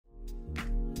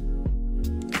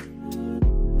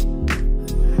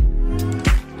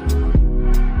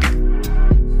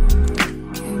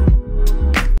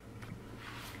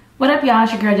up, y'all?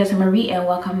 It's your girl Jessica Marie and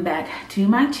welcome back to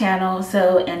my channel.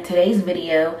 So in today's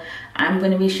video, I'm going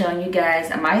to be showing you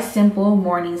guys my simple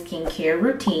morning skincare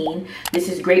routine. This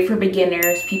is great for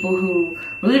beginners, people who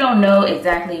really don't know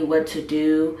exactly what to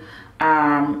do.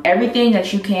 Everything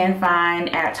that you can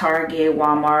find at Target,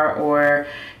 Walmart, or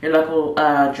your local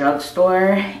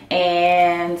drugstore.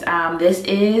 And this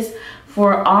is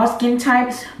for all skin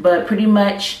types, but pretty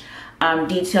much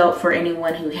detailed for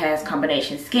anyone who has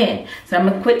combination skin. So I'm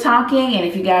gonna quit talking, and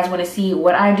if you guys want to see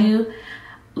what I do,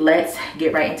 let's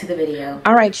get right into the video.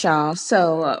 All right, y'all.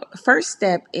 So first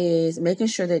step is making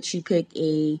sure that you pick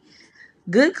a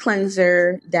good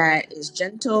cleanser that is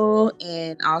gentle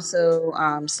and also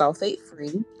sulfate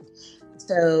free.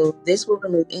 So this will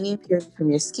remove any impurities from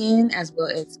your skin as well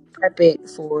as prep it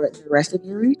for the rest of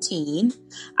your routine.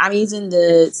 I'm using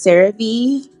the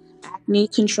CeraVe Acne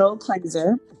Control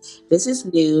Cleanser. This is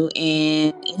new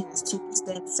and it has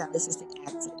 2% salicylic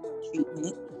acid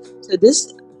treatment. So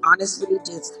this honestly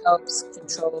just helps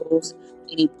controls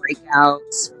any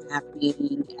breakouts from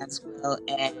happening as well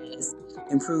as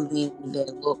improving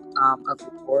the look of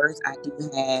your pores. I do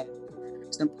have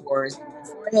some pores in my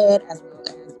forehead as well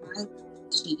as my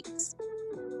cheeks.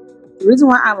 The reason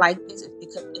why I like this is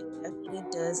because it definitely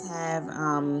does have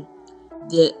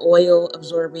the oil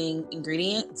absorbing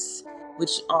ingredients,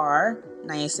 which are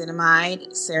niacinamide,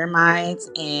 ceramides,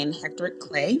 and hectoric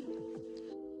clay.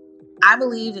 I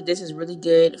believe that this is really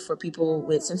good for people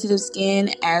with sensitive skin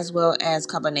as well as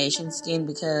combination skin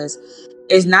because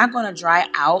it's not going to dry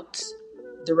out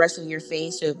the rest of your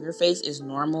face. So if your face is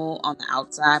normal on the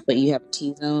outside but you have a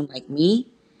T-zone like me,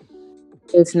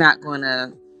 it's not going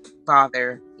to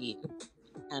bother you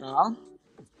at all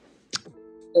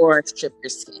or strip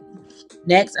your skin.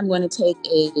 Next, I'm going to take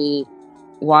a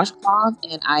washcloth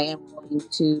and I am going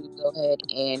to go ahead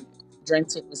and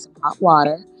drench it with some hot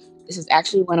water. This is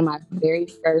actually one of my very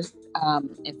first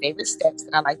and favorite steps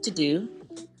that I like to do.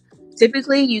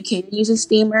 Typically, you can use a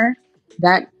steamer.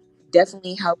 That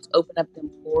definitely helps open up the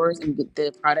pores and get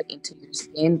the product into your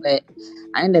skin, but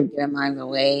I end up giving mine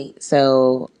away,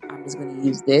 so I'm just going to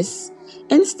use this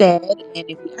instead. And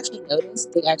if you actually notice,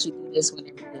 they actually do this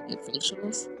whenever you get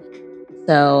facials.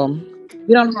 So if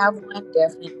you don't have one,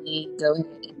 definitely go ahead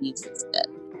and use this step.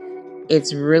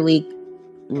 It's really,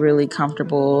 really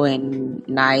comfortable and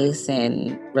nice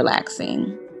and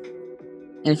relaxing,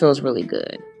 and it feels really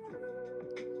good.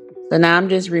 So now I'm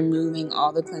just removing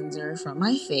all the cleanser from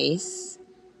my face,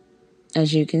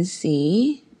 as you can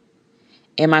see.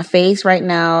 And my face right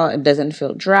now, it doesn't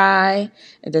feel dry.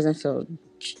 It doesn't feel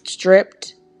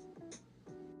stripped.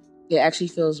 It actually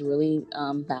feels really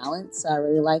balanced. So I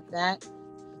really like that.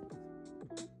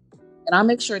 And I'll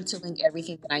make sure to link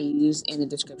everything that I use in the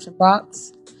description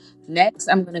box. Next,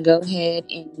 I'm going to go ahead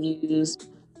and use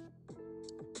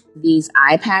these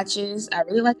eye patches. I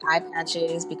really like eye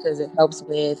patches because it helps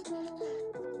with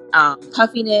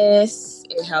puffiness.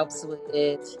 It helps with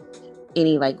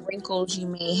any like wrinkles you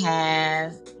may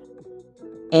have.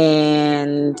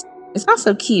 And it's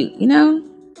also cute, you know?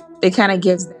 It kind of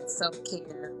gives that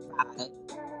self-care vibe.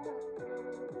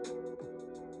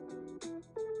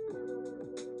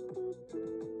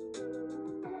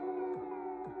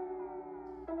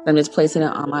 So I'm just placing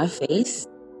it on my face.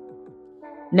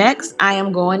 Next, I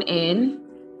am going in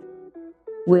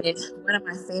with one of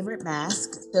my favorite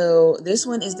masks. So this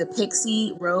one is the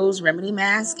Pixie Rose Remedy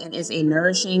Mask and it's a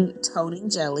nourishing toning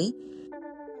jelly.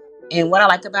 And what I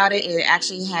like about it, it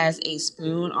actually has a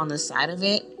spoon on the side of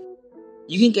it.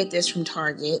 You can get this from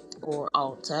Target or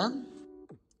Ulta.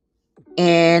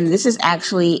 And this is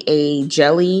actually a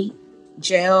jelly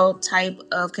gel type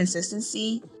of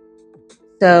consistency.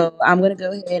 So I'm going to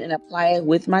go ahead and apply it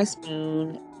with my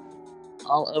spoon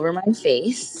all over my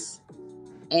face.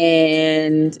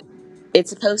 And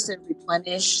it's supposed to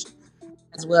replenish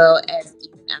as well as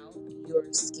even out your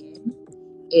skin.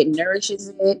 It nourishes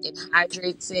it, it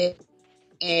hydrates it.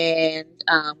 And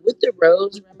with the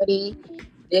Rose Remedy,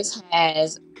 this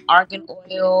has argan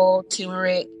oil,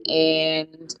 turmeric,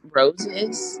 and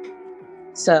roses.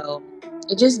 So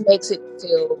it just makes it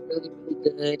feel really, really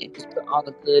good and just put all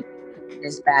the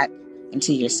goodness back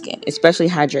into your skin, especially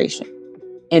hydration.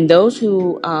 And those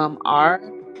who are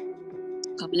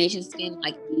combination skin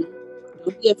like me,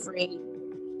 don't be afraid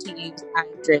to use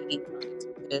hydrating products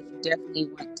because you definitely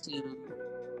want to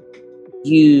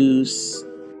use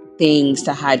things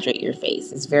to hydrate your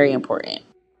face. It's very important.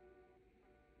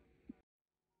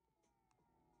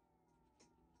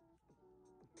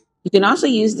 You can also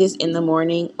use this in the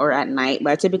morning or at night,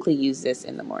 but I typically use this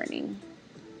in the morning.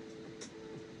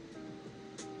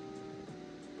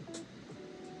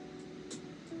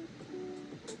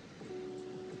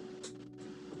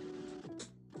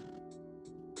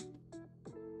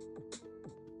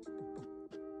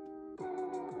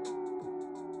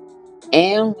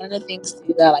 And one of the things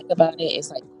too that I like about it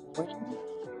is like cooling.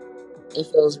 It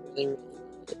feels really, really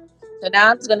good. So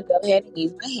now I'm just going to go ahead and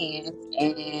use my hands,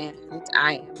 and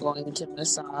I am going to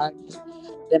massage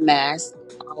the mask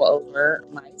all over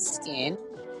my skin.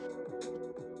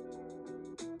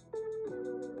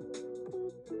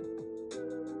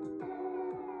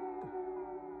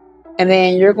 And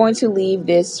then you're going to leave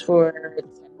this for 10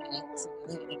 minutes. So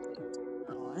go ahead and put your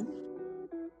timer on.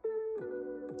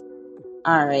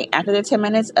 All right, after the 10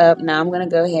 minutes up, now I'm going to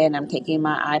go ahead and I'm taking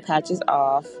my eye patches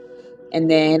off.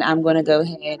 And then I'm going to go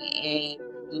ahead and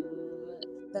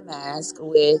remove the mask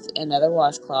with another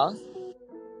washcloth.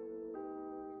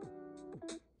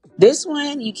 This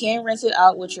one, you can rinse it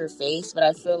out with your face, but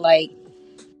I feel like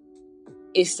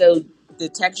it's so, the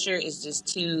texture is just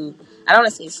too, I don't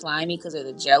want to say slimy because of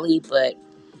the jelly, but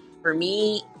for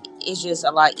me, it's just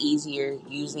a lot easier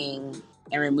using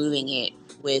and removing it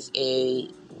with a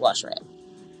wash rag.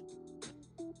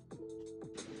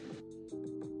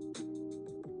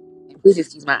 And please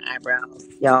excuse my eyebrows,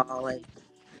 y'all. Like,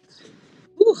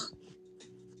 whew,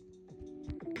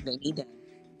 they need done.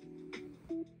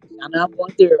 I know I'm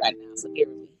going through it right now, so bear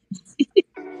with me.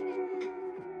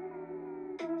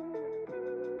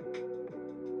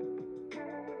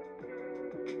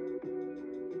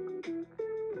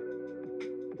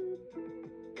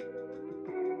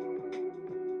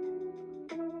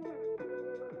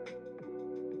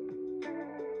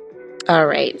 All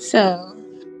right, so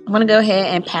I'm gonna go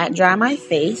ahead and pat dry my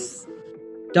face.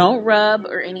 Don't rub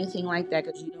or anything like that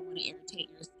because you don't want to irritate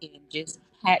your skin. Just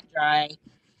pat dry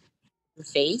your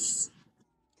face.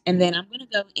 And then I'm going to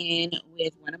go in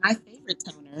with one of my favorite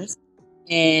toners.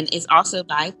 And it's also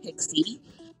by Pixie.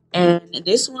 And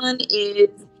this one is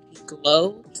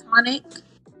Glow Tonic.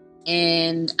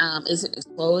 And it's an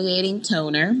exfoliating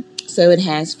toner. So it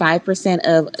has 5%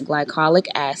 of glycolic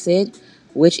acid,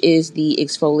 which is the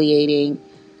exfoliating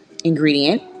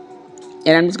ingredient.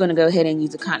 And I'm just going to go ahead and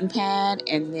use a cotton pad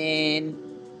and then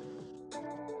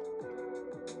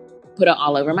put it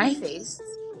all over my face.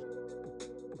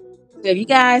 So if you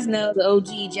guys know the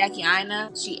OG Jackie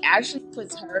Aina, she actually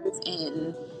puts hers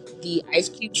in the ice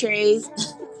cube trays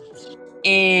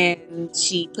and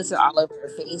she puts it all over her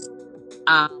face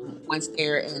once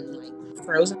they're in like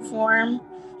frozen form.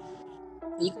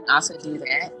 So you can also do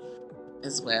that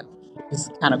as well. It's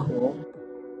kind of cool.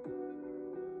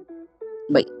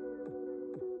 But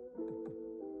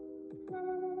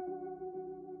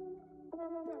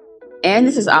and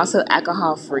this is also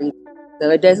alcohol free,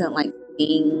 so it doesn't like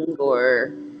sting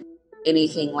or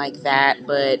anything like that.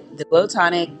 But the Glow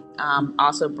Tonic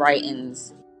also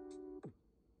brightens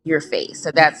your face.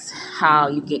 So that's how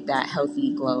you get that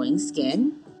healthy glowing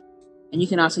skin. And you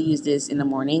can also use this in the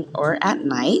morning or at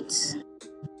night.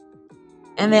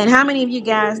 And then how many of you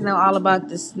guys know all about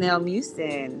the snail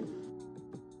mucin?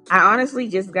 I honestly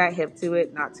just got hip to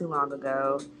it not too long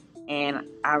ago. And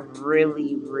I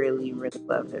really, really, really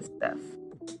love this stuff.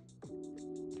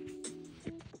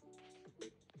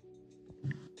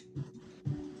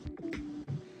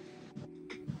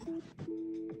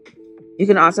 You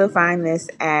can also find this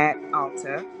at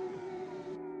Ulta.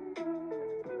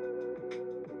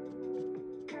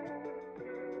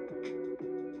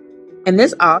 And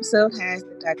this also has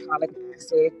the glycolic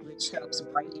acid, which helps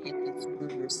brighten and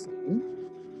smooth your skin.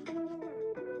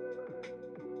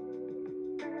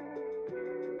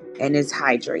 And is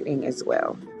hydrating as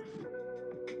well.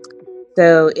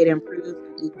 So it improves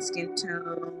your skin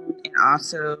tone and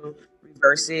also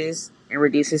reverses and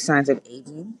reduces signs of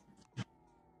aging.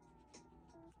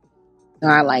 So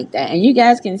I like that. And you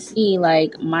guys can see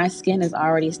like my skin is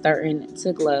already starting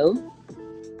to glow.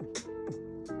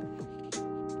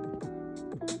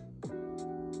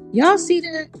 Y'all see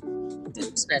that?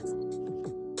 Disrespectful.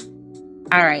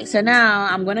 All right, so now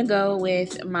I'm gonna go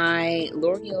with my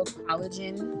L'Oreal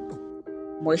Collagen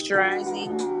moisturizer.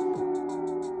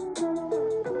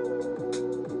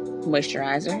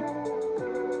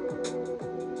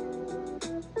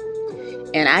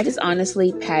 And I just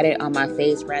honestly pat it on my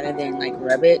face rather than like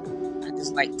rub it. I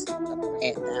just like to apply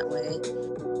it that way.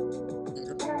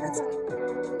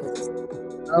 It's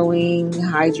glowing,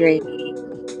 hydrating,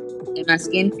 and my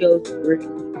skin feels really,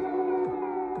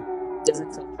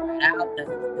 doesn't feel dried out,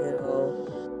 doesn't feel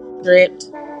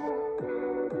stripped.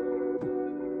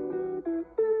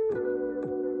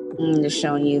 I'm just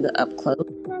showing you the up close.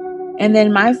 And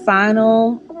then my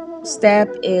final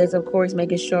step is, of course,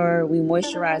 making sure we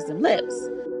moisturize the lips.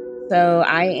 So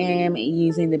I am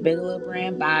using the Bigelow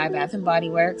brand by Bath and Body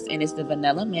Works, and it's the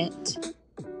Vanilla Mint.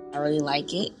 I really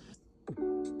like it.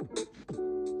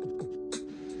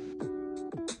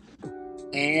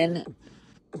 And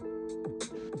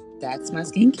that's my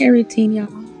skincare routine, y'all.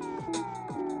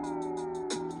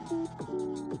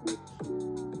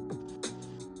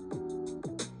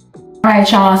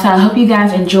 Alright y'all, so I hope you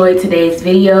guys enjoyed today's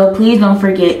video. Please don't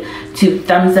forget to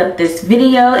thumbs up this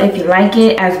video if you like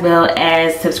it, as well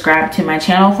as subscribe to my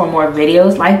channel for more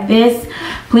videos like this.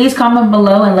 Please comment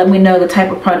below and let me know the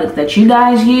type of products that you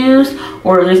guys use,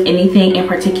 or if there's anything in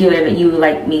particular that you would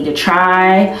like me to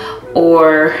try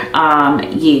or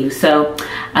use. So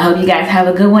I hope you guys have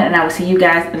a good one, and I will see you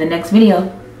guys in the next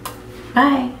video.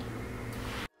 Bye.